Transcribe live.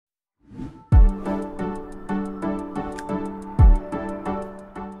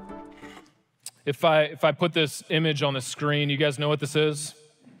If I put this image on the screen, you guys know what this is?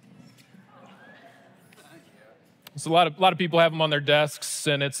 So a lot of people have them on their desks,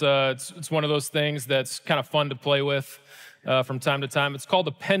 and it's one of those things that's kind of fun to play with from time to time. It's called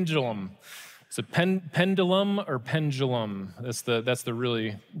a pendulum. It's a pendulum or pendulum. That's the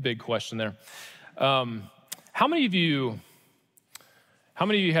really big question there. How many of you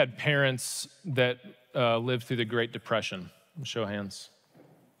had parents that lived through the Great Depression? Show of hands.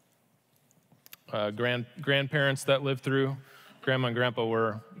 Grandparents that lived through. Grandma and Grandpa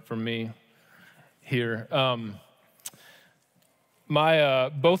were from me here.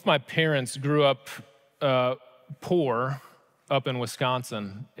 Both my parents grew up poor up in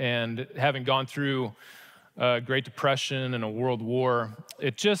Wisconsin, and having gone through a Great Depression and a World War,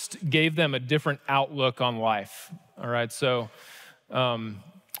 it just gave them a different outlook on life. All right, so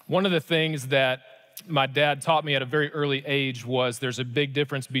one of the things that my dad taught me at a very early age was there's a big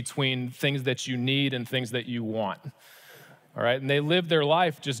difference between things that you need and things that you want. All right, and they lived their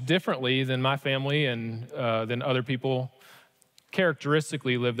life just differently than my family and than other people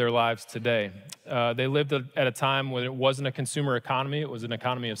characteristically live their lives today. They lived at a time when it wasn't a consumer economy, it was an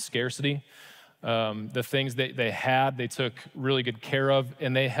economy of scarcity. The things that they had, they took really good care of,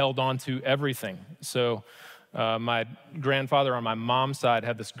 and they held on to everything. So my grandfather on my mom's side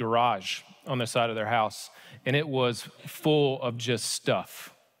had this garage on the side of their house, and it was full of just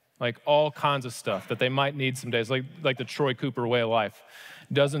stuff, like all kinds of stuff that they might need some days, like the Troy Cooper way of life.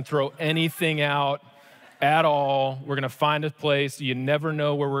 Doesn't throw anything out at all. We're gonna find a place. You never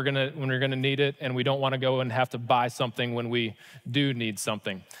know when we're gonna need it, and we don't wanna go and have to buy something when we do need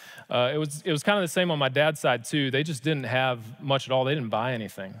something. It was kind of the same on my dad's side too. They just didn't have much at all. They didn't buy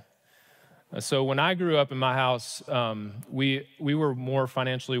anything. So when I grew up in my house, we were more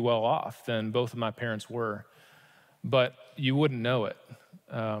financially well off than both of my parents were, but you wouldn't know it.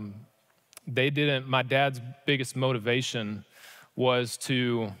 My dad's biggest motivation was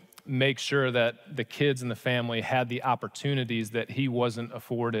to make sure that the kids in the family had the opportunities that he wasn't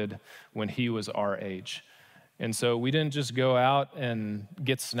afforded when he was our age. And so we didn't just go out and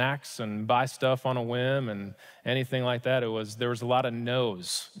get snacks and buy stuff on a whim and anything like that. There was a lot of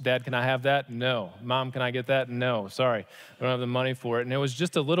no's. Dad, can I have that? No. Mom, can I get that? No. Sorry, I don't have the money for it. And it was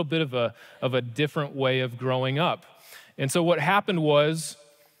just a little bit of a different way of growing up. And so what happened was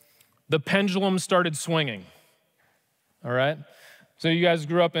the pendulum started swinging. All right? So you guys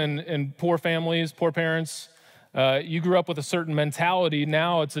grew up in poor families, poor parents. You grew up with a certain mentality.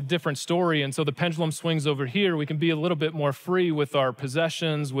 Now it's a different story. And so the pendulum swings over here. We can be a little bit more free with our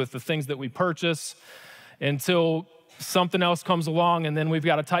possessions, with the things that we purchase, until something else comes along, and then we've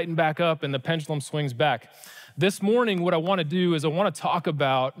got to tighten back up and the pendulum swings back. This morning, what I want to do is I want to talk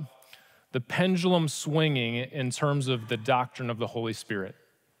about the pendulum swinging in terms of the doctrine of the Holy Spirit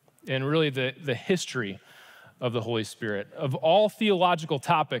and really the history of the Holy Spirit. Of all theological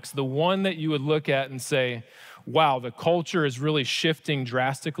topics, the one that you would look at and say, wow, the culture is really shifting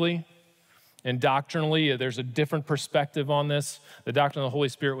drastically, and doctrinally, there's a different perspective on this. The doctrine of the Holy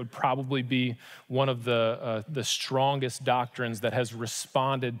Spirit would probably be one of the strongest doctrines that has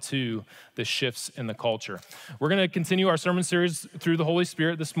responded to the shifts in the culture. We're going to continue our sermon series through the Holy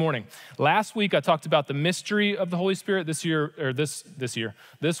Spirit this morning. Last week, I talked about the mystery of the Holy Spirit. This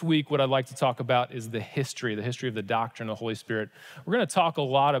week, what I'd like to talk about is the history of the doctrine of the Holy Spirit. We're going to talk a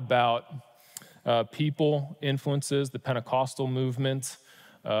lot about people influences, the Pentecostal movement,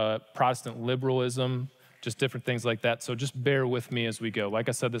 Protestant liberalism, just different things like that. So just bear with me as we go. Like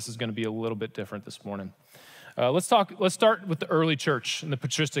I said, this is going to be a little bit different this morning. Let's start with the early church in the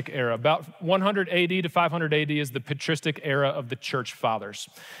patristic era. About 100 AD to 500 AD is the patristic era of the church fathers.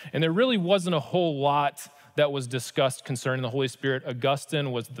 And there really wasn't a whole lot that was discussed concerning the Holy Spirit.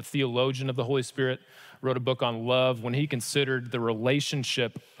 Augustine was the theologian of the Holy Spirit, wrote a book on love when he considered the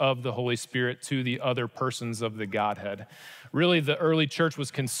relationship of the Holy Spirit to the other persons of the Godhead. Really, the early church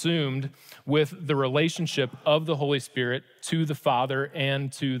was consumed with the relationship of the Holy Spirit to the Father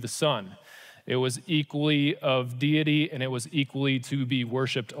and to the Son. It was equally of deity, and it was equally to be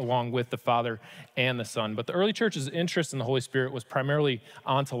worshiped along with the Father and the Son. But the early church's interest in the Holy Spirit was primarily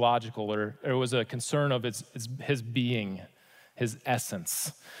ontological, or it was a concern of his being, his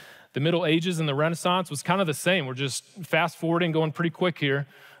essence. The Middle Ages and the Renaissance was kind of the same. We're just fast forwarding, going pretty quick here.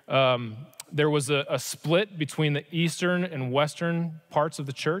 There was a split between the Eastern and Western parts of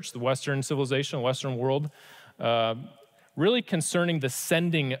the church, the Western civilization, the Western world, really concerning the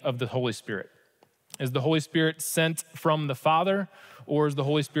sending of the Holy Spirit. Is the Holy Spirit sent from the Father, or is the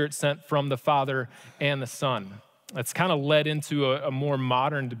Holy Spirit sent from the Father and the Son? That's kind of led into a more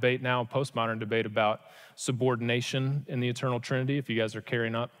modern debate now, a postmodern debate about subordination in the eternal Trinity, if you guys are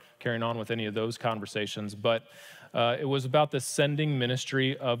carrying on with any of those conversations. But it was about the sending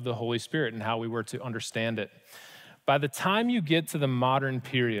ministry of the Holy Spirit and how we were to understand it. By the time you get to the modern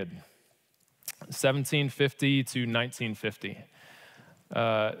period, 1750 to 1950,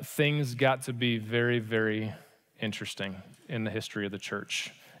 things got to be very, very interesting in the history of the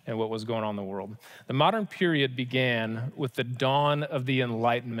church and what was going on in the world. The modern period began with the dawn of the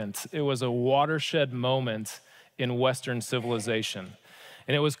Enlightenment. It was a watershed moment in Western civilization.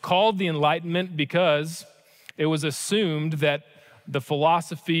 And it was called the Enlightenment because it was assumed that the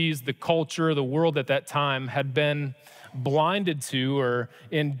philosophies, the culture, the world at that time had been blinded to or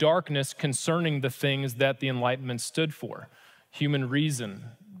in darkness concerning the things that the Enlightenment stood for: human reason,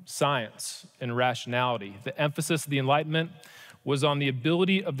 science, and rationality. The emphasis of the Enlightenment was on the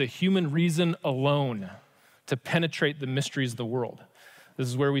ability of the human reason alone to penetrate the mysteries of the world. This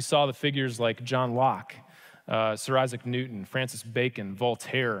is where we saw the figures like John Locke, Sir Isaac Newton, Francis Bacon,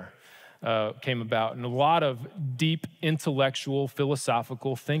 Voltaire came about, and a lot of deep intellectual,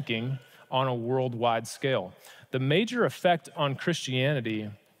 philosophical thinking on a worldwide scale. The major effect on Christianity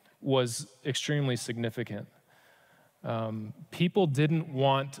was extremely significant. People didn't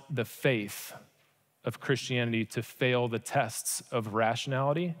want the faith of Christianity to fail the tests of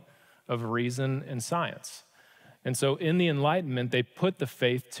rationality, of reason, and science. And so in the Enlightenment, they put the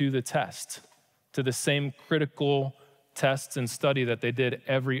faith to the test, to the same critical tests and study that they did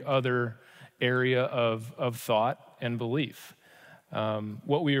every other area of thought and belief.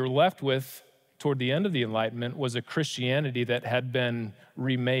 What we were left with toward the end of the Enlightenment was a Christianity that had been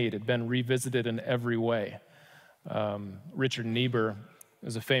remade, had been revisited in every way. Richard Niebuhr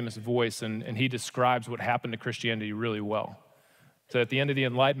is a famous voice, and he describes what happened to Christianity really well. So at the end of the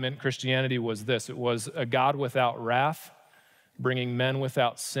Enlightenment, Christianity was this: it was a God without wrath, bringing men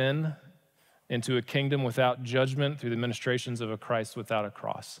without sin into a kingdom without judgment through the ministrations of a Christ without a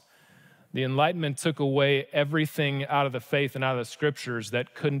cross. The Enlightenment took away everything out of the faith and out of the scriptures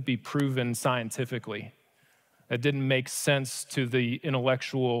that couldn't be proven scientifically, that didn't make sense to the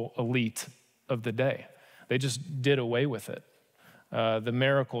intellectual elite of the day. They just did away with it. The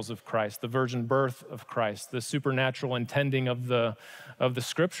miracles of Christ, the virgin birth of Christ, the supernatural intending of the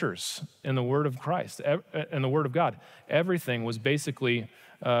scriptures in the word of Christ and the word of God. Everything was basically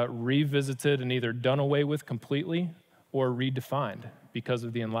revisited and either done away with completely or redefined because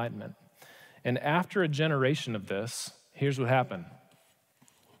of the Enlightenment. And after a generation of this, here's what happened.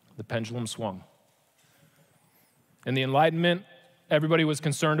 The pendulum swung. In the Enlightenment, everybody was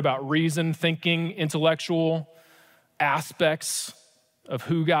concerned about reason, thinking, intellectual aspects of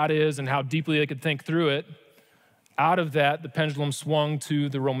who God is and how deeply they could think through it. Out of that, the pendulum swung to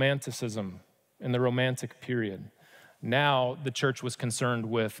the Romanticism in the Romantic period. Now the church was concerned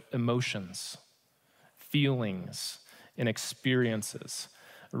with emotions, feelings, and experiences.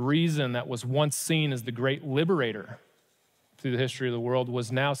 Reason that was once seen as the great liberator through the history of the world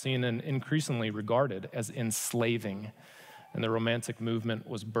was now seen and increasingly regarded as enslaving, and the Romantic movement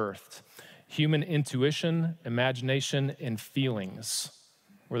was birthed. Human intuition, imagination, and feelings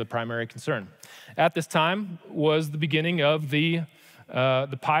were the primary concern. At this time was the beginning of the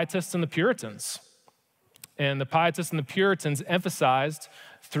Pietists and the Puritans. And the Pietists and the Puritans emphasized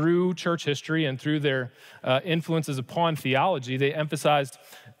through church history and through their influences upon theology, they emphasized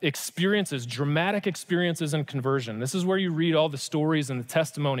experiences, dramatic experiences in conversion. This is where you read all the stories and the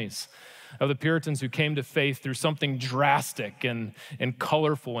testimonies of the Puritans who came to faith through something drastic and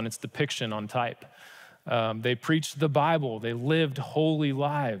colorful in its depiction on type. They preached the Bible. They lived holy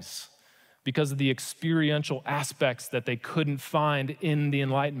lives because of the experiential aspects that they couldn't find in the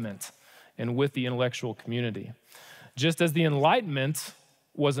Enlightenment and with the intellectual community. Just as the Enlightenment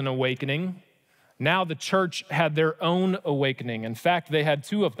was an awakening, now the church had their own awakening. In fact, they had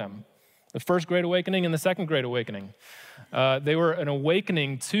two of them, the first Great Awakening and the second Great Awakening. They were an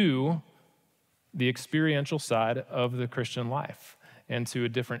awakening to the experiential side of the Christian life and to a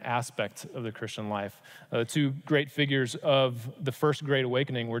different aspect of the Christian life. Two great figures of the first Great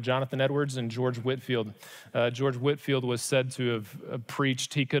Awakening were Jonathan Edwards and George Whitefield. George Whitefield was said to have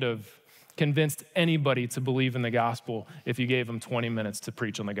preached. He could have convinced anybody to believe in the gospel if you gave him 20 minutes to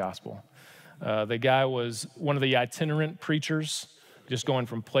preach on the gospel. The guy was one of the itinerant preachers, just going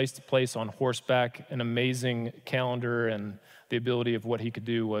from place to place on horseback. An amazing calendar, and the ability of what he could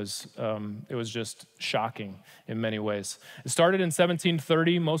do was, it was just shocking in many ways. It started in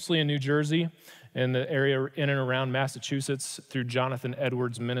 1730, mostly in New Jersey, in the area in and around Massachusetts, through Jonathan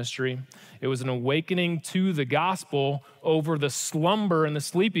Edwards' ministry. It was an awakening to the gospel over the slumber and the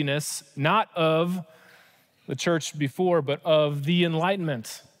sleepiness, not of the church before, but of the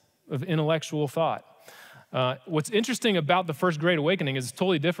Enlightenment, of intellectual thought. What's interesting about the First Great Awakening is it's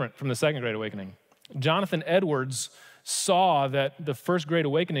totally different from the Second Great Awakening. Jonathan Edwards saw that the First Great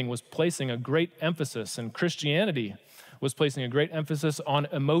Awakening was placing a great emphasis, and Christianity was placing a great emphasis on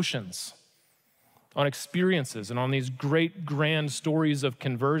emotions, on experiences, and on these great grand stories of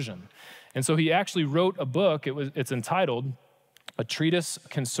conversion. And so he actually wrote a book, it's entitled A Treatise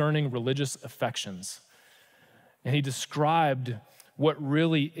Concerning Religious Affections. And he described what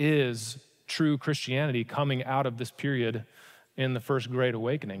really is true Christianity coming out of this period in the First Great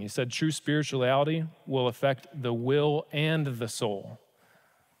Awakening. He said true spirituality will affect the will and the soul,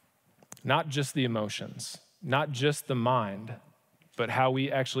 not just the emotions, not just the mind, but how we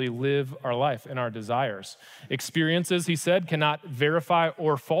actually live our life and our desires. Experiences, he said, cannot verify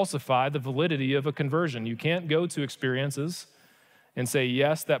or falsify the validity of a conversion. You can't go to experiences and say,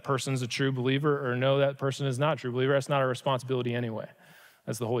 yes, that person's a true believer, or no, that person is not a true believer. That's not our responsibility anyway.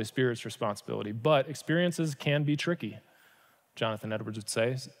 That's the Holy Spirit's responsibility. But experiences can be tricky, Jonathan Edwards would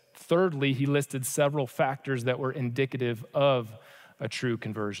say. Thirdly, he listed several factors that were indicative of a true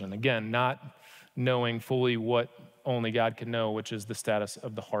conversion. Again, not knowing fully what only God can know, which is the status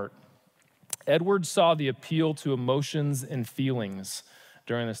of the heart. Edwards saw the appeal to emotions and feelings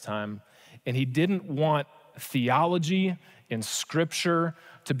during this time, and he didn't want theology and scripture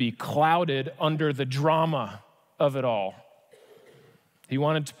to be clouded under the drama of it all. He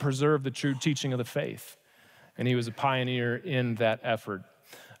wanted to preserve the true teaching of the faith, and he was a pioneer in that effort.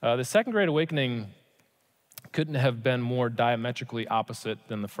 The Second Great Awakening couldn't have been more diametrically opposite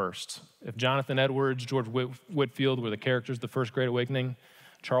than the first. If Jonathan Edwards, George Whitefield were the characters of the First Great Awakening,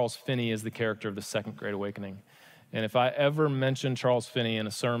 Charles Finney is the character of the Second Great Awakening. And if I ever mention Charles Finney in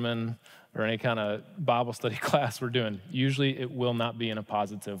a sermon or any kind of Bible study class we're doing, usually it will not be in a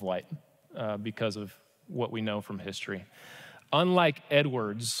positive light because of what we know from history. Unlike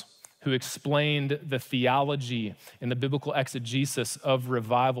Edwards, who explained the theology and the biblical exegesis of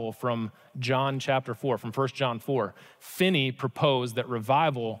revival from John chapter 4, from 1 John 4, Finney proposed that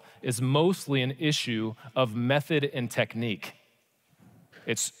revival is mostly an issue of method and technique.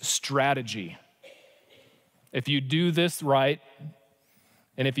 It's strategy. If you do this right,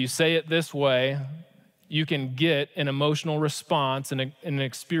 and if you say it this way, you can get an emotional response and an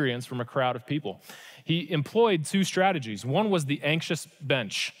experience from a crowd of people. He employed two strategies. One was the anxious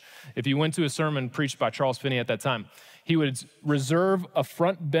bench. If you went to a sermon preached by Charles Finney at that time, he would reserve a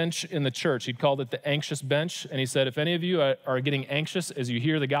front bench in the church. He'd called it the anxious bench. And he said, if any of you are getting anxious as you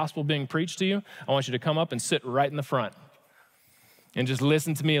hear the gospel being preached to you, I want you to come up and sit right in the front and just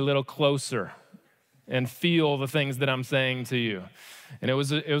listen to me a little closer and feel the things that I'm saying to you. And it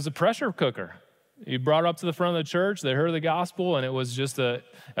was a pressure cooker. He brought it up to the front of the church, they heard the gospel, and it was just a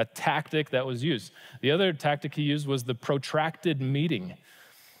tactic that was used. The other tactic he used was the protracted meeting.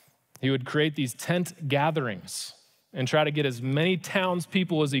 He would create these tent gatherings and try to get as many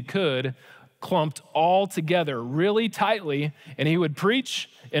townspeople as he could clumped all together really tightly, and he would preach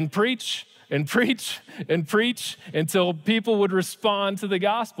and preach and preach and preach until people would respond to the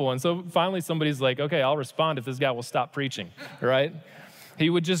gospel. And so finally somebody's like, okay, I'll respond if this guy will stop preaching, right? He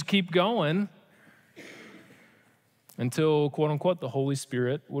would just keep going until, quote unquote, the Holy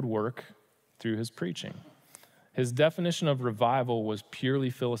Spirit would work through his preaching. His definition of revival was purely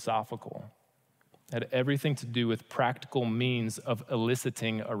philosophical. It had everything to do with practical means of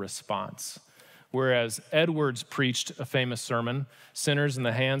eliciting a response. Whereas Edwards preached a famous sermon, Sinners in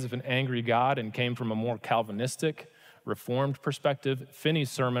the Hands of an Angry God, and came from a more Calvinistic, Reformed perspective,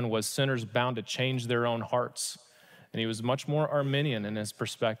 Finney's sermon was Sinners Bound to Change Their Own Hearts. And he was much more Arminian in his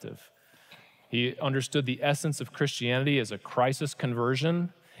perspective. He understood the essence of Christianity as a crisis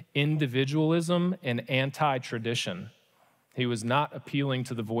conversion, individualism, and anti-tradition. He was not appealing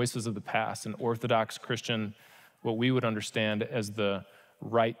to the voices of the past, an Orthodox Christian, what we would understand as the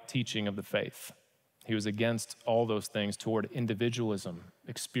right teaching of the faith. He was against all those things toward individualism,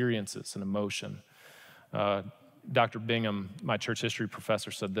 experiences, and emotion. Dr. Bingham, my church history professor,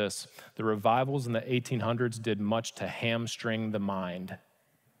 said this: the revivals in the 1800s did much to hamstring the mind.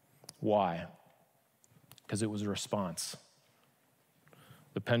 Why? Because it was a response.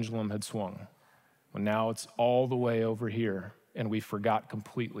 The pendulum had swung. Well, now it's all the way over here, and we forgot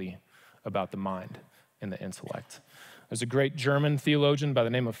completely about the mind and the intellect. There's a great German theologian by the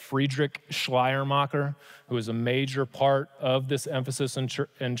name of Friedrich Schleiermacher, who is a major part of this emphasis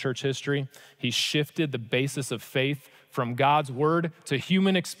in church history. He shifted the basis of faith from God's word to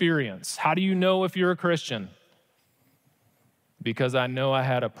human experience. How do you know if you're a Christian? because I know I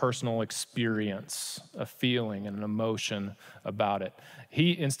had a personal experience, a feeling and an emotion about it.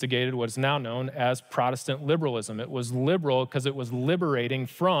 He instigated what is now known as Protestant liberalism. It was liberal because it was liberating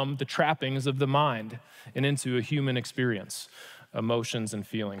from the trappings of the mind and into a human experience, emotions and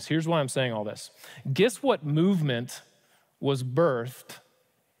feelings. Here's why I'm saying all this. Guess what movement was birthed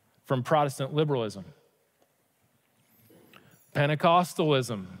from Protestant liberalism?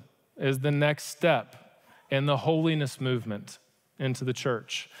 Pentecostalism is the next step in the holiness movement into the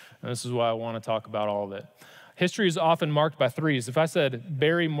church. And this is why I want to talk about all of it. History is often marked by threes. If I said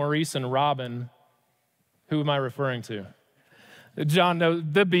Barry, Maurice, and Robin, who am I referring to? John knows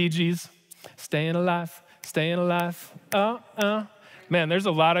the Bee Gees. Staying alive, staying alive. Man, there's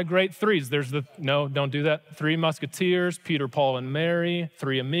a lot of great threes. No, don't do that. Three Musketeers, Peter, Paul, and Mary,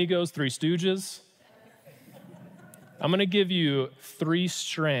 Three Amigos, Three Stooges. I'm going to give you three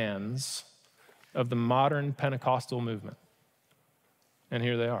strands of the modern Pentecostal movement. And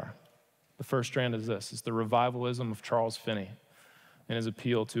here they are. The first strand is this. It's the revivalism of Charles Finney and his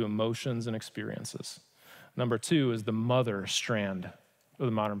appeal to emotions and experiences. Number two is the mother strand of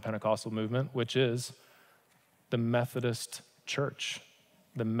the modern Pentecostal movement, which is the Methodist Church,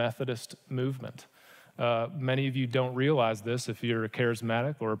 the Methodist movement. Many of you don't realize this. If you're a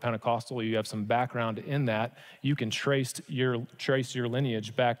charismatic or a Pentecostal, you have some background in that, you can trace your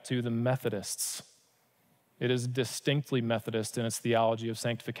lineage back to the Methodists. It is distinctly Methodist in its theology of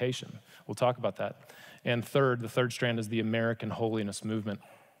sanctification. We'll talk about that. And third, the third strand is the American holiness movement.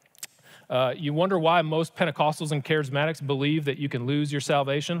 You wonder why most Pentecostals and charismatics believe that you can lose your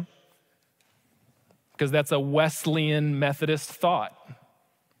salvation? Because that's a Wesleyan Methodist thought.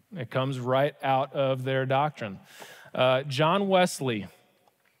 It comes right out of their doctrine. John Wesley,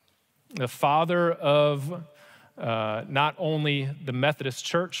 the father of not only the Methodist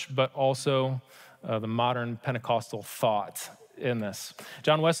Church, but also the modern Pentecostal thought in this.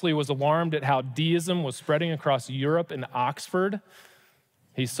 John Wesley was alarmed at how deism was spreading across Europe in Oxford.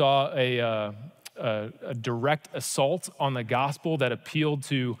 He saw a direct assault on the gospel that appealed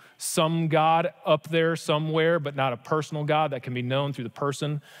to some God up there somewhere, but not a personal God that can be known through the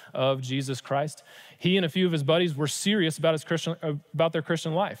person of Jesus Christ. He and a few of his buddies were serious about their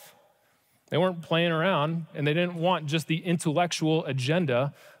Christian life. They weren't playing around, and they didn't want just the intellectual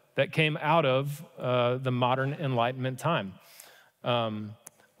agenda that came out of the modern Enlightenment time.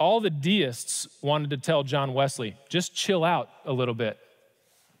 All the deists wanted to tell John Wesley, just chill out a little bit.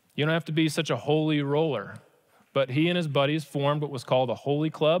 You don't have to be such a holy roller. But he and his buddies formed what was called a holy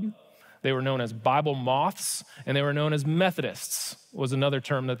club. They were known as Bible moths, and they were known as Methodists, was another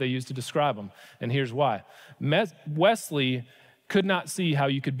term that they used to describe them. And here's why. Wesley could not see how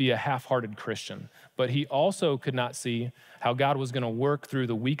you could be a half-hearted Christian, but he also could not see how God was going to work through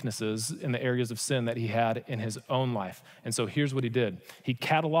the weaknesses in the areas of sin that he had in his own life. And so here's what he did. He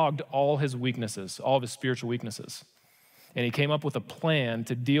cataloged all his weaknesses, all of his spiritual weaknesses. And he came up with a plan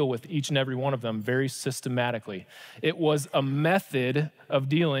to deal with each and every one of them very systematically. It was a method of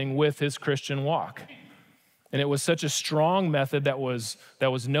dealing with his Christian walk. And it was such a strong method that was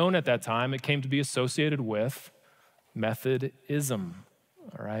known at that time, it came to be associated with Methodism.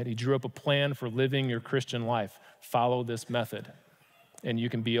 All right? He drew up a plan for living your Christian life. Follow this method, and you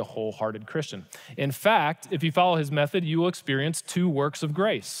can be a wholehearted Christian. In fact, if you follow his method, you will experience two works of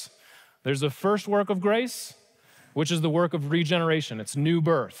grace. There's the first work of grace, which is the work of regeneration. It's new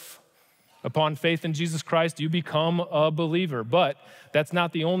birth. Upon faith in Jesus Christ, you become a believer. But that's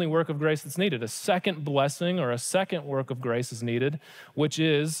not the only work of grace that's needed. A second blessing or a second work of grace is needed, which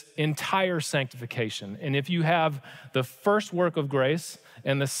is entire sanctification. And if you have the first work of grace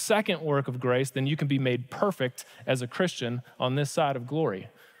and the second work of grace, then you can be made perfect as a Christian on this side of glory.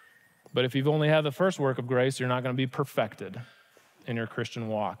 But if you've only had the first work of grace, you're not going to be perfected in your Christian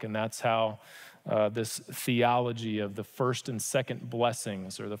walk. And that's how this theology of the first and second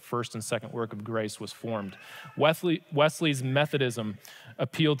blessings or the first and second work of grace was formed. Wesley's Methodism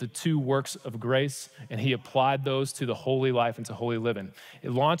appealed to two works of grace, and he applied those to the holy life and to holy living.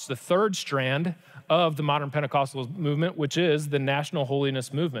 It launched the third strand of the modern Pentecostal movement, which is the National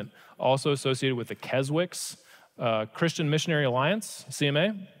Holiness Movement, also associated with the Keswicks, Christian Missionary Alliance,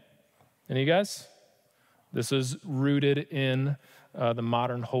 CMA. Any of you guys? This is rooted in the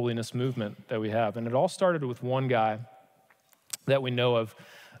modern holiness movement that we have. And it all started with one guy that we know of.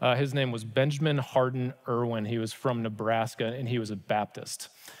 His name was Benjamin Hardin Irwin. He was from Nebraska, and he was a Baptist.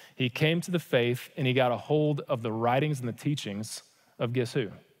 He came to the faith, and he got a hold of the writings and the teachings of guess who?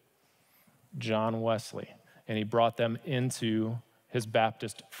 John Wesley. And he brought them into his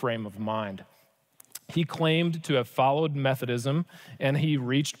Baptist frame of mind. He claimed to have followed Methodism, and he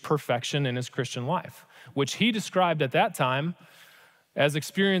reached perfection in his Christian life, which he described at that time as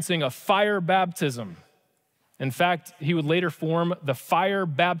experiencing a fire baptism. In fact, he would later form the Fire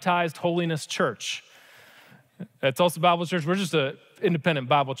Baptized Holiness Church. At Tulsa Bible Church, we're just an independent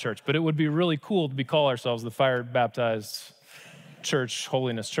Bible church, but it would be really cool to call ourselves the Fire Baptized Church,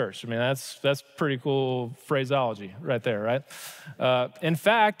 Holiness Church. I mean, that's pretty cool phraseology right there, right? In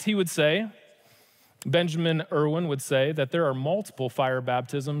fact, he would say, Benjamin Irwin would say that there are multiple fire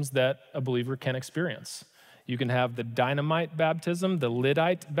baptisms that a believer can experience. You can have the dynamite baptism, the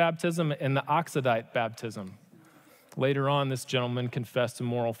Lyddite baptism, and the oxidite baptism. Later on, this gentleman confessed to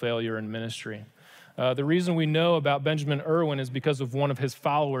moral failure in ministry. The reason we know about Benjamin Irwin is because of one of his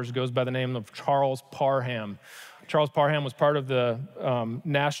followers goes by the name of Charles Parham. Charles Parham was part of the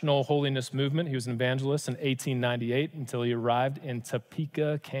National Holiness Movement. He was an evangelist in 1898 until he arrived in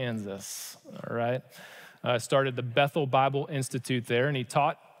Topeka, Kansas, all right? Started the Bethel Bible Institute there, and he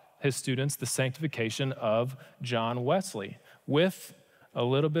taught his students the sanctification of John Wesley with a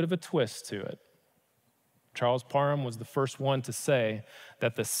little bit of a twist to it. Charles Parham was the first one to say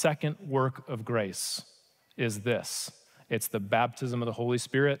that the second work of grace is this. It's the baptism of the Holy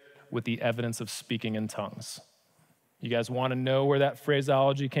Spirit with the evidence of speaking in tongues. You guys want to know where that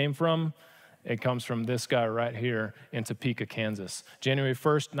phraseology came from? It comes from this guy right here in Topeka, Kansas. January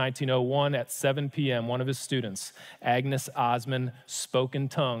 1st, 1901 at 7 p.m., one of his students, Agnes Osmond, spoke in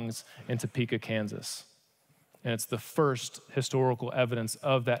tongues in Topeka, Kansas. And it's the first historical evidence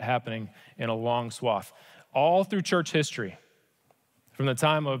of that happening in a long swath. All through church history, from the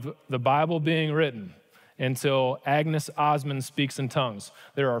time of the Bible being written until Agnes Osmond speaks in tongues,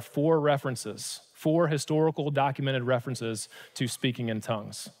 there are four historical documented references to speaking in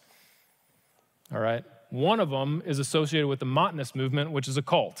tongues. All right? One of them is associated with the Montanist movement, which is a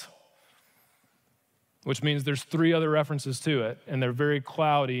cult, which means there's three other references to it, and they're very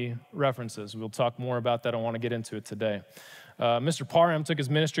cloudy references. We'll talk more about that. I don't want to get into it today. Mr. Parham took his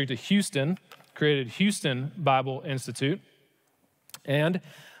ministry to Houston, created Houston Bible Institute, and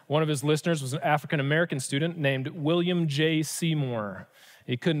one of his listeners was an African-American student named William J. Seymour.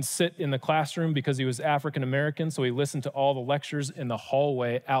 He couldn't sit in the classroom because he was African-American, so he listened to all the lectures in the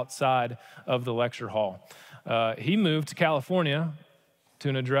hallway outside of the lecture hall. He moved to California to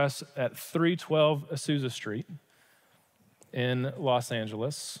an address at 312 Azusa Street in Los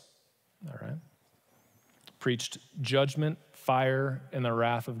Angeles, all right? Preached judgment, fire, and the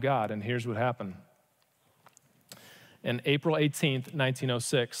wrath of God, and here's what happened. On April 18th,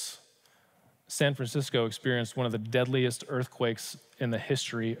 1906, San Francisco experienced one of the deadliest earthquakes in the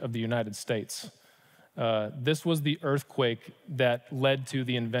history of the United States. This was the earthquake that led to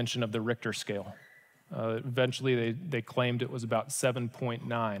the invention of the Richter scale. Eventually, they claimed it was about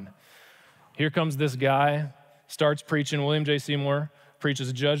 7.9. Here comes this guy, starts preaching, William J. Seymour,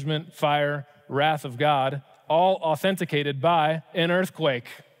 preaches judgment, fire, wrath of God, all authenticated by an earthquake,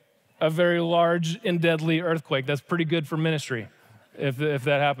 a very large and deadly earthquake. That's pretty good for ministry, if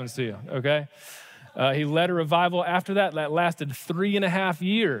that happens to you, okay? He led a revival after that lasted 3.5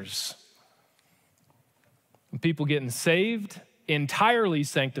 years. People getting saved, entirely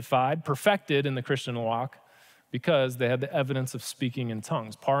sanctified, perfected in the Christian walk because they had the evidence of speaking in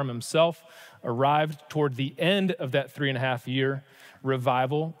tongues. Parham himself arrived toward the end of that 3.5-year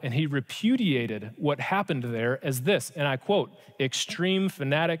revival, and he repudiated what happened there as this, and I quote, extreme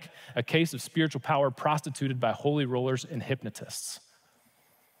fanatic, a case of spiritual power prostituted by holy rollers and hypnotists.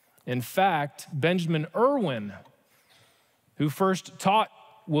 In fact, Benjamin Irwin, who first taught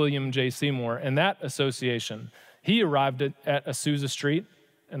William J. Seymour and that association, he arrived at Azusa Street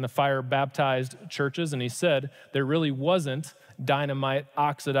and the fire-baptized churches, and he said there really wasn't dynamite,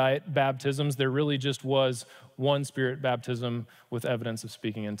 oxidite baptisms. There really just was one spirit baptism with evidence of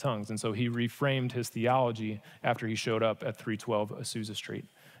speaking in tongues. And so he reframed his theology after he showed up at 312 Azusa Street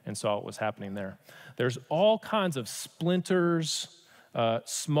and saw what was happening there. There's all kinds of splinters,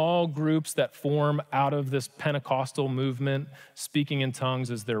 small groups that form out of this Pentecostal movement. Speaking in tongues,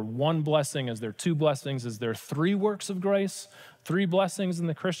 is there one blessing? Is there two blessings? Is there three works of grace? Three blessings in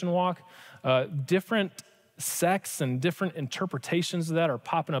the Christian walk? Different sects and different interpretations of that are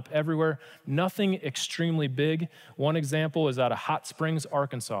popping up everywhere. Nothing extremely big. One example is out of Hot Springs,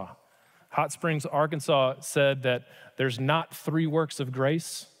 Arkansas. Hot Springs, Arkansas said that there's not three works of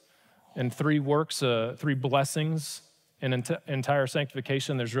grace and three blessings in entire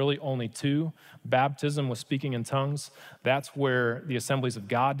sanctification. There's really only two. Baptism with speaking in tongues. That's where the Assemblies of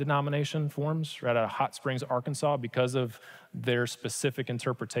God denomination forms, right out of Hot Springs, Arkansas, because of their specific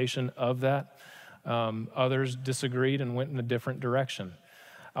interpretation of that. Others disagreed and went in a different direction.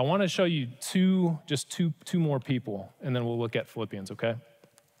 I want to show you just two more people, and then we'll look at Philippians, okay?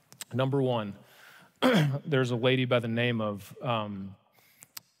 Number one, there's a lady by the name of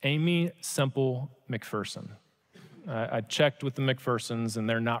Amy Semple McPherson. I checked with the McPhersons, and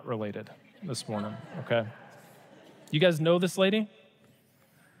they're not related this morning, okay? You guys know this lady?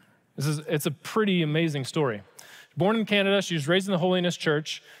 It's a pretty amazing story. Born in Canada, she was raised in the Holiness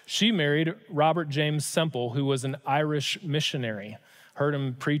Church. She married Robert James Semple, who was an Irish missionary. Heard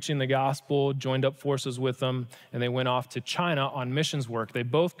him preaching the gospel, joined up forces with him, and they went off to China on missions work. They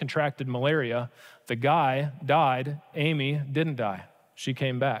both contracted malaria. The guy died. Amy didn't die. She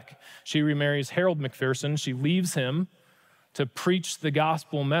came back. She remarries Harold McPherson. She leaves him to preach the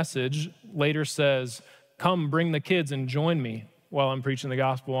gospel message. Later says, "Come, bring the kids and join me while I'm preaching the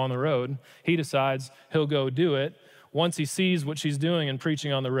gospel on the road." He decides he'll go do it. Once he sees what she's doing and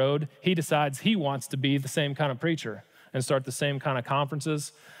preaching on the road, he decides he wants to be the same kind of preacher and start the same kind of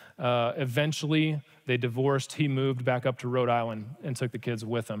conferences. Eventually, they divorced. He moved back up to Rhode Island and took the kids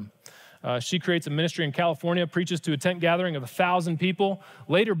with him. She creates a ministry in California, preaches to a tent gathering of 1,000 people,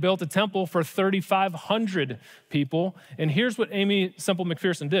 later built a temple for 3,500 people. And here's what Amy Semple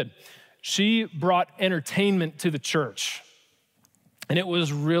McPherson did. She brought entertainment to the church. And it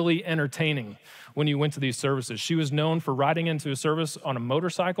was really entertaining when you went to these services. She was known for riding into a service on a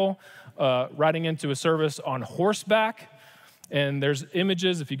motorcycle, riding into a service on horseback. And there's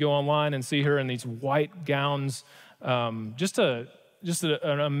images, if you go online and see her in these white gowns, just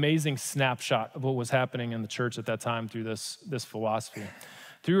an amazing snapshot of what was happening in the church at that time through this philosophy.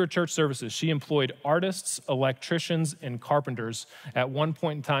 Through her church services, she employed artists, electricians, and carpenters. At one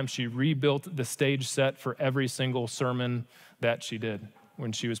point in time, she rebuilt the stage set for every single sermon that she did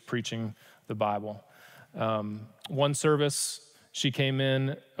when she was preaching the Bible. One service, she came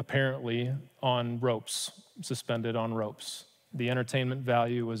in apparently on ropes, suspended on ropes. The entertainment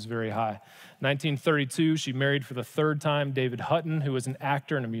value was very high. 1932, she married for the third time David Hutton, who was an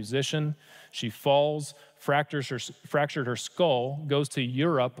actor and a musician. She falls, fractured her skull, goes to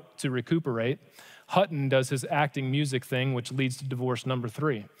Europe to recuperate. Hutton does his acting music thing, which leads to divorce number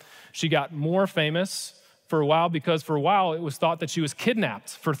 3. She got more famous for a while because for a while it was thought that she was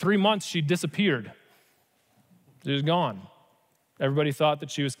kidnapped. For 3 months, she disappeared. She was gone. Everybody thought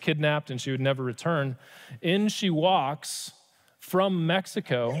that she was kidnapped and she would never return. In she walks from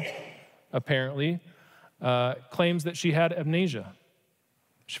Mexico, apparently, claims that she had amnesia.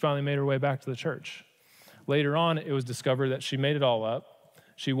 She finally made her way back to the church. Later on, it was discovered that she made it all up.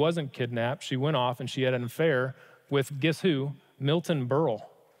 She wasn't kidnapped. She went off and she had an affair with, guess who? Milton Berle.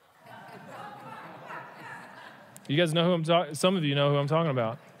 You guys know who I'm talking, some of you know who I'm talking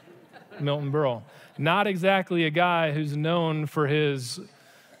about. Milton Berle. Not exactly a guy who's known for his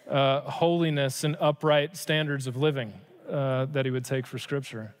holiness and upright standards of living that he would take for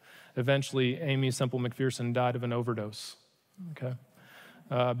Scripture. Eventually, Amy Semple McPherson died of an overdose. Okay.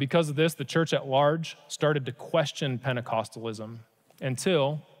 Because of this, the church at large started to question Pentecostalism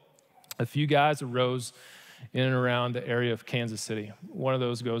until a few guys arose in and around the area of Kansas City. One of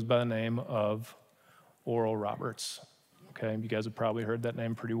those goes by the name of Oral Roberts. Okay, you guys have probably heard that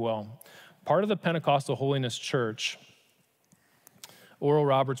name pretty well. Part of the Pentecostal Holiness Church, Oral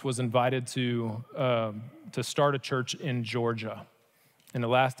Roberts was invited to start a church in Georgia, and it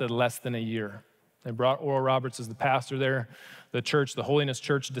lasted less than a year. They brought Oral Roberts as the pastor there. The church, the Holiness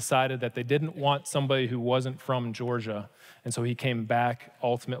Church, decided that they didn't want somebody who wasn't from Georgia, and so he came back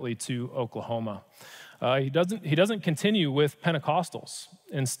ultimately to Oklahoma. He doesn't continue with Pentecostals.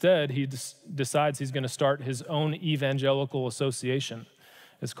 Instead, he decides he's going to start his own evangelical association.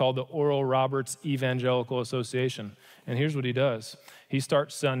 It's called the Oral Roberts Evangelical Association. And here's what he does. He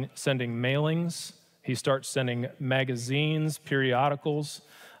starts sending mailings. He starts sending magazines, periodicals.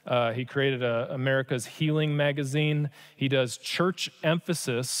 He created America's Healing magazine. He does church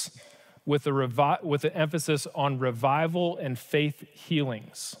emphasis with an emphasis on revival and faith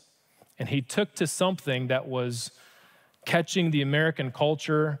healings. And he took to something that was catching the American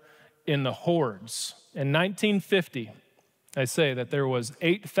culture in the hordes. In 1950, I say that there was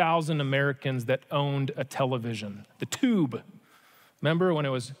 8,000 Americans that owned a television, the tube. Remember when it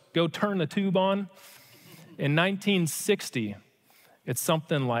was, go turn the tube on? In 1960, it's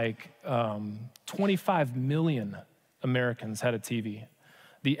something like 25 million Americans had a TV.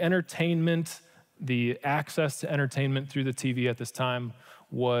 The entertainment, the access to entertainment through the TV at this time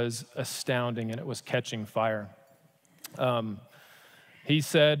was astounding, and it was catching fire. He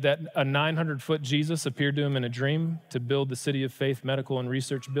said that a 900-foot Jesus appeared to him in a dream to build the City of Faith Medical and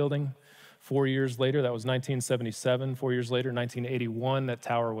Research Building. 4 years later, that was 1977. 4 years later, 1981, that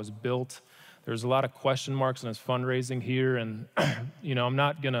tower was built. There's a lot of question marks in his fundraising here, and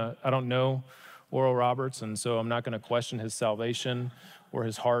I don't know Oral Roberts, and so I'm not gonna question his salvation or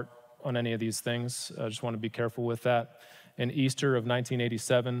his heart on any of these things. I just wanna be careful with that. In Easter of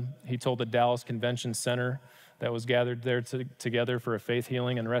 1987, he told the Dallas Convention Center that was gathered there together for a faith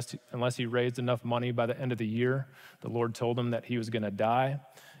healing, and unless he raised enough money by the end of the year, the Lord told him that he was gonna die.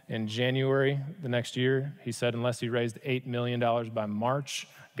 In January the next year, he said unless he raised $8 million by March,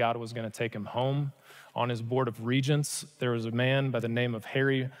 God was gonna take him home. On his board of regents, there was a man by the name of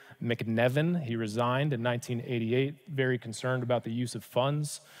Harry McNevin. He resigned in 1988, very concerned about the use of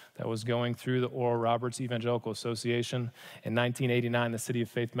funds that was going through the Oral Roberts Evangelical Association. In 1989, the City of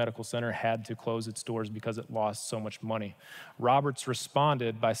Faith Medical Center had to close its doors because it lost so much money. Roberts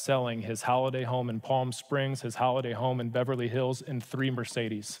responded by selling his holiday home in Palm Springs, his holiday home in Beverly Hills, and 3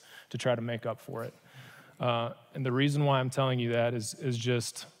 Mercedes to try to make up for it. And the reason why I'm telling you that is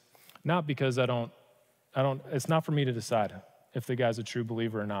just not because it's not for me to decide if the guy's a true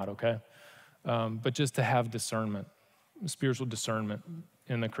believer or not, okay? But just to have discernment, spiritual discernment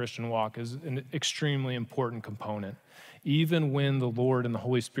in the Christian walk is an extremely important component. Even when the Lord and the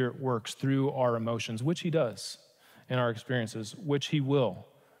Holy Spirit works through our emotions, which he does in our experiences, which he will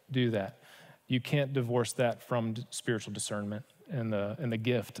do that, you can't divorce that from spiritual discernment and the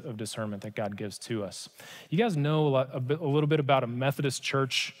gift of discernment that God gives to us. You guys know a little bit about a Methodist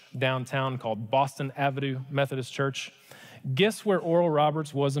church downtown called Boston Avenue Methodist Church. Guess where Oral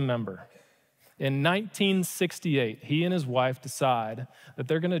Roberts was a member? In 1968, he and his wife decide that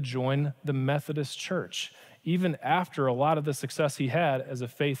they're gonna join the Methodist Church, even after a lot of the success he had as a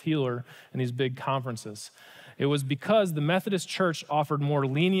faith healer in these big conferences. It was because the Methodist Church offered more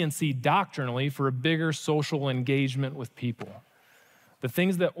leniency doctrinally for a bigger social engagement with people. The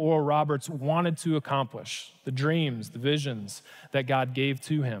things that Oral Roberts wanted to accomplish, the dreams, the visions that God gave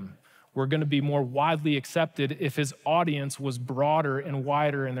to him, were going to be more widely accepted if his audience was broader and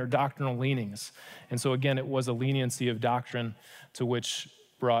wider in their doctrinal leanings. And so again, it was a leniency of doctrine to which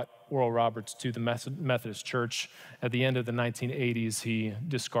brought Oral Roberts to the Methodist Church. At the end of the 1980s, he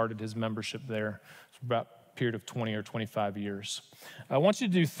discarded his membership there. It's about a period of 20 or 25 years. I want you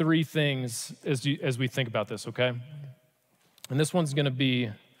to do 3 things as we think about this, okay? And this one's gonna be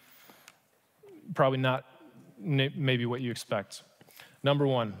probably not maybe what you expect. Number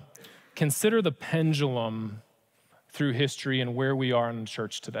 1, consider the pendulum through history and where we are in the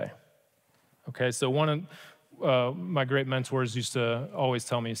church today. Okay, so one of my great mentors used to always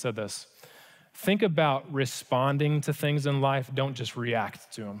tell me, he said this: think about responding to things in life, don't just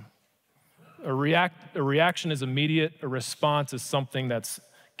react to them. A reaction is immediate, a response is something that's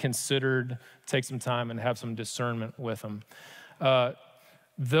considered, take some time and have some discernment with them.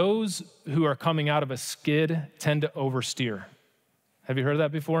 Those who are coming out of a skid tend to oversteer. Have you heard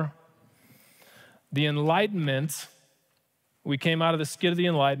that before? The Enlightenment, we came out of the skid of the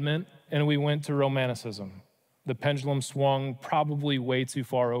Enlightenment and we went to Romanticism. The pendulum swung probably way too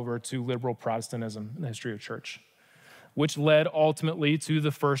far over to liberal Protestantism in the history of church, which led ultimately to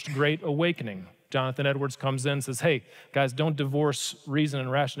the First Great Awakening. Jonathan Edwards comes in and says, hey, guys, don't divorce reason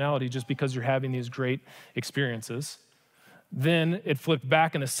and rationality just because you're having these great experiences. Then it flipped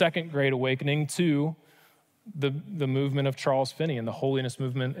back in the Second Great Awakening to the movement of Charles Finney and the holiness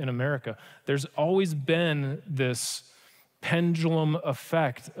movement in America. There's always been this pendulum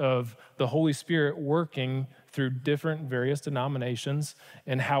effect of the Holy Spirit working through different various denominations,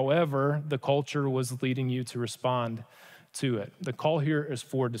 and however the culture was leading you to respond to it. The call here is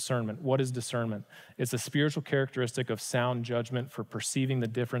for discernment. What is discernment? It's a spiritual characteristic of sound judgment for perceiving the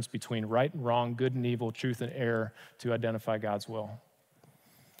difference between right and wrong, good and evil, truth and error, to identify God's will.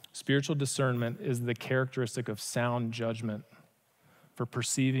 Spiritual discernment is the characteristic of sound judgment for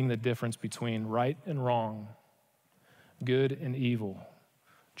perceiving the difference between right and wrong, good and evil,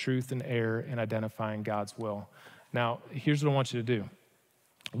 truth and error, and identifying God's will. Now, here's what I want you to do.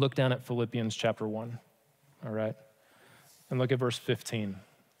 Look down at Philippians chapter 1, all right? And look at verse 15.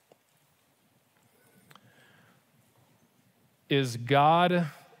 Is God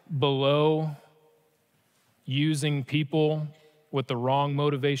below using people with the wrong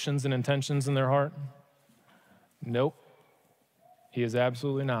motivations and intentions in their heart? Nope, he is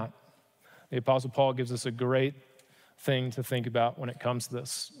absolutely not. The Apostle Paul gives us a great thing to think about when it comes to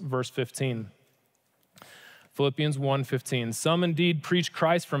this. Verse 15, Philippians 1:15. Some indeed preach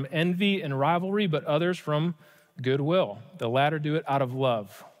Christ from envy and rivalry, but others from goodwill. The latter do it out of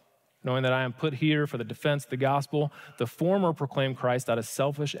love. knowing that I am put here for the defense of the gospel. The former proclaimed Christ out of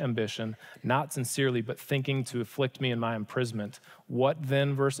selfish ambition, not sincerely, but thinking to afflict me in my imprisonment. What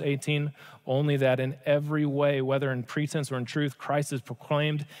then, verse 18? Only that in every way, whether in pretense or in truth, Christ is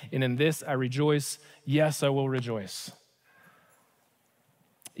proclaimed, and in this I rejoice. Yes, I will rejoice.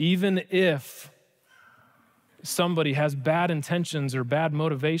 Even if somebody has bad intentions or bad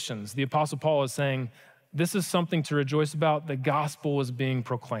motivations, the Apostle Paul is saying, this is something to rejoice about. The gospel is being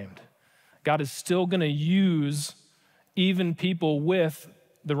proclaimed. God is still going to use even people with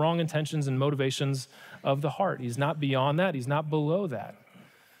the wrong intentions and motivations of the heart. He's not beyond that. He's not below that.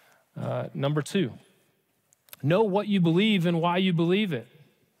 Number 2, know what you believe and why you believe it.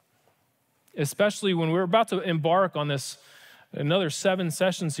 Especially when we're about to embark on this, another 7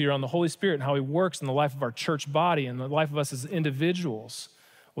 sessions here on the Holy Spirit and how he works in the life of our church body and the life of us as individuals.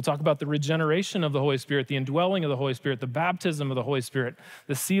 We'll talk about the regeneration of the Holy Spirit, the indwelling of the Holy Spirit, the baptism of the Holy Spirit,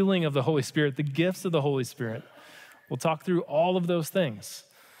 the sealing of the Holy Spirit, the gifts of the Holy Spirit. We'll talk through all of those things,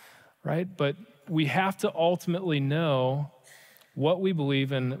 right? But we have to ultimately know what we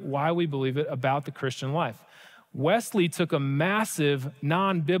believe and why we believe it about the Christian life. Wesley took a massive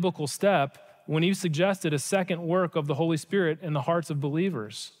non-biblical step when he suggested a second work of the Holy Spirit in the hearts of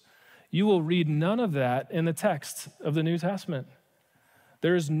believers. You will read none of that in the text of the New Testament.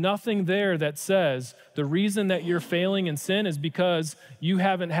 There is nothing there that says the reason that you're failing in sin is because you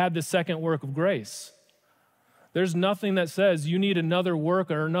haven't had the second work of grace. There's nothing that says you need another work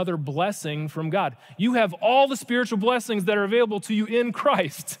or another blessing from God. You have all the spiritual blessings that are available to you in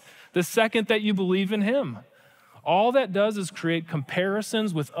Christ the second that you believe in him. All that does is create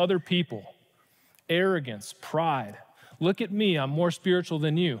comparisons with other people, arrogance, pride. Look at me, I'm more spiritual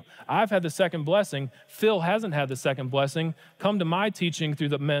than you. I've had the second blessing. Phil hasn't had the second blessing. Come to my teaching through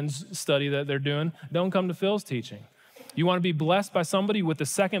the men's study that they're doing. Don't come to Phil's teaching. You want to be blessed by somebody with the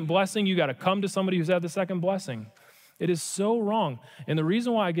second blessing, you got to come to somebody who's had the second blessing. It is so wrong. And the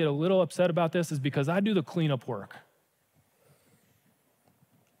reason why I get a little upset about this is because I do the cleanup work.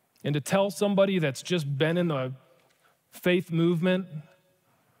 And to tell somebody that's just been in the faith movement,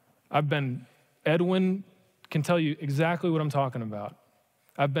 Edwin can tell you exactly what I'm talking about.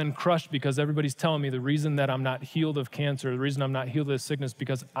 I've been crushed because everybody's telling me the reason that I'm not healed of cancer, the reason I'm not healed of this sickness,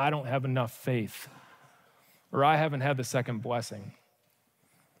 because I don't have enough faith, or I haven't had the second blessing.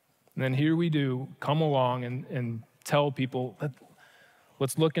 And then here we do come along and tell people,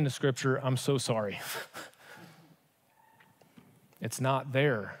 let's look into Scripture. I'm so sorry. It's not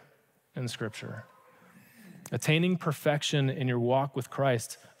there in Scripture. Attaining perfection in your walk with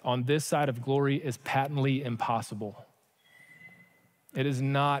Christ on this side of glory is patently impossible. It is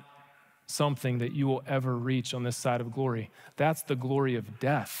not something that you will ever reach on this side of glory. That's the glory of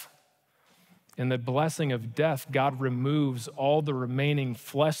death. In the blessing of death, God removes all the remaining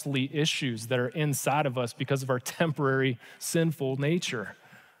fleshly issues that are inside of us because of our temporary sinful nature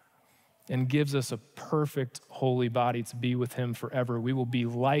and gives us a perfect holy body to be with him forever. We will be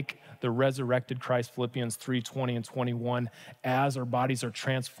like the resurrected Christ, Philippians 3:20 and 21, as our bodies are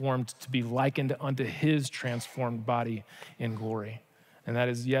transformed to be likened unto his transformed body in glory. And that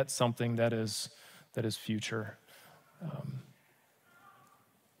is yet something that is future.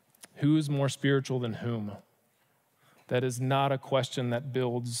 Who is more spiritual than whom? That is not a question that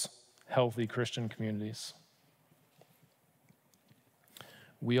builds healthy Christian communities.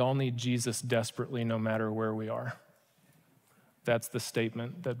 We all need Jesus desperately, no matter where we are. That's the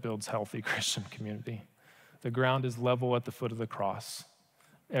statement that builds healthy Christian community. The ground is level at the foot of the cross.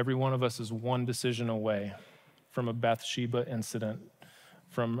 Every one of us is one decision away from a Bathsheba incident,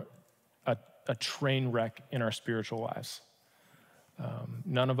 from a train wreck in our spiritual lives.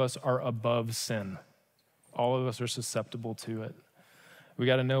 None of us are above sin. All of us are susceptible to it. We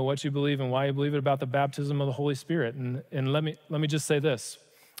got to know what you believe and why you believe it about the baptism of the Holy Spirit. And let me just say this.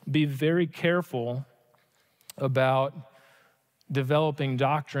 Be very careful about developing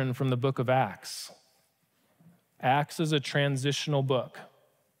doctrine from the book of Acts. Acts is a transitional book.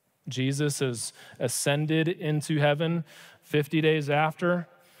 Jesus has ascended into heaven 50 days after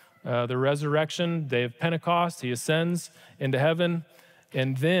the resurrection, day of Pentecost. He ascends into heaven,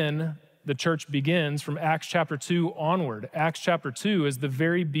 and then the church begins from Acts chapter 2 onward. Acts chapter 2 is the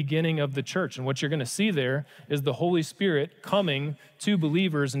very beginning of the church, and what you're going to see there is the Holy Spirit coming to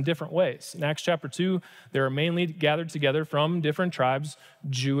believers in different ways. In Acts chapter 2, they are mainly gathered together from different tribes,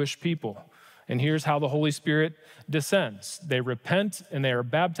 Jewish people. And here's how the Holy Spirit descends. They repent and they are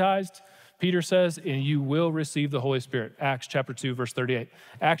baptized. Peter says, and you will receive the Holy Spirit. Acts chapter 2, verse 38.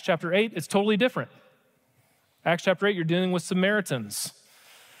 Acts chapter 8, it's totally different. Acts chapter 8, you're dealing with Samaritans.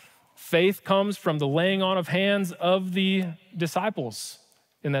 Faith comes from the laying on of hands of the disciples.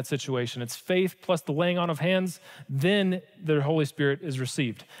 in that situation. It's faith plus the laying on of hands, then the Holy Spirit is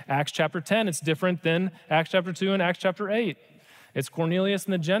received. Acts chapter 10, it's different than Acts chapter 2 and Acts chapter 8. It's Cornelius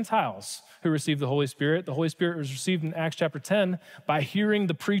and the Gentiles who received the Holy Spirit. The Holy Spirit was received in Acts chapter 10 by hearing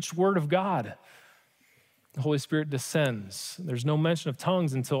the preached word of God. The Holy Spirit descends. There's no mention of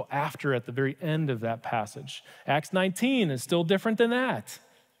tongues until after, at the very end of that passage. Acts 19 is still different than that.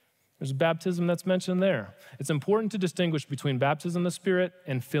 There's a baptism that's mentioned there. It's important to distinguish between baptism of the Spirit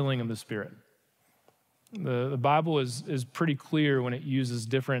and filling of the Spirit. The Bible is pretty clear when it uses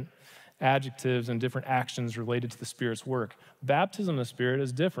different adjectives and different actions related to the Spirit's work. Baptism of the Spirit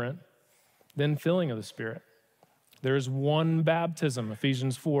is different than filling of the Spirit. There is one baptism,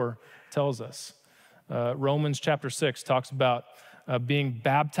 Ephesians 4 tells us. Romans chapter 6 talks about being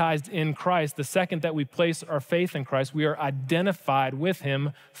baptized in Christ. The second that we place our faith in Christ, we are identified with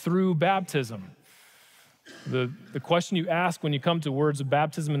him through baptism. The question you ask when you come to words of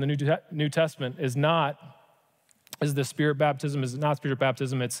baptism in the New Testament is not, is this spirit baptism? Is it not spirit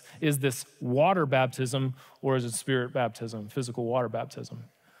baptism? It's, is this water baptism or is it spirit baptism, physical water baptism?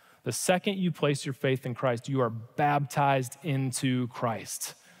 The second you place your faith in Christ, you are baptized into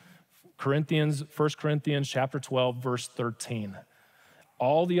Christ. 1 Corinthians chapter 12, verse 13.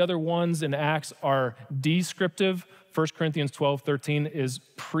 All the other ones in Acts are descriptive. 1 Corinthians 12, 13 is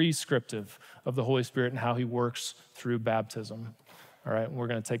prescriptive of the Holy Spirit and how he works through baptism. All right, and we're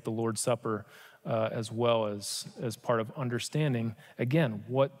going to take the Lord's Supper as well as part of understanding, again,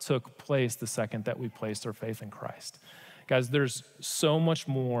 what took place the second that we placed our faith in Christ. Guys, there's so much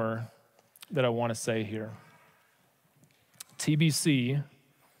more that I want to say here. TBC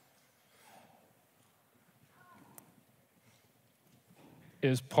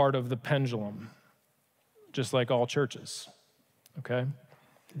is part of the pendulum, just like all churches, okay?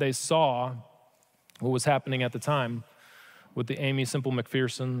 They saw what was happening at the time with the Amy Semple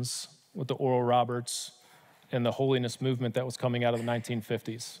McPhersons, with the Oral Roberts, and the holiness movement that was coming out of the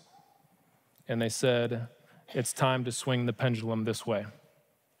 1950s. And they said, it's time to swing the pendulum this way.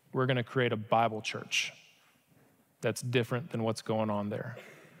 We're gonna create a Bible church that's different than what's going on there.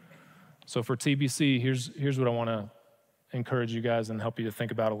 So for TBC, here's what I wanna encourage you guys and help you to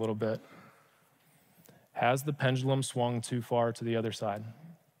think about a little bit. Has the pendulum swung too far to the other side?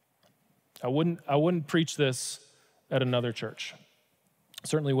 I wouldn't preach this at another church.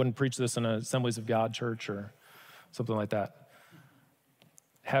 Certainly wouldn't preach this in an Assemblies of God church or something like that.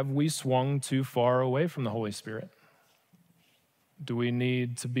 Have we swung too far away from the Holy Spirit? Do we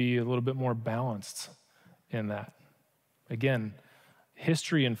need to be a little bit more balanced in that? Again,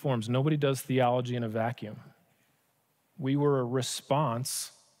 history informs. Nobody does theology in a vacuum. We were a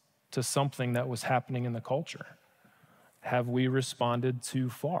response to something that was happening in the culture. Have we responded too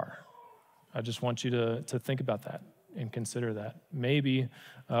far? I just want you to think about that and consider that. Maybe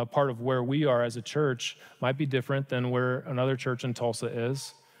part of where we are as a church might be different than where another church in Tulsa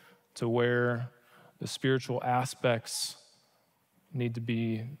is, to where the spiritual aspects need to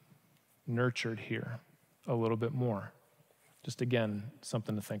be nurtured here a little bit more. Just again,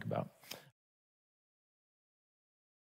 something to think about.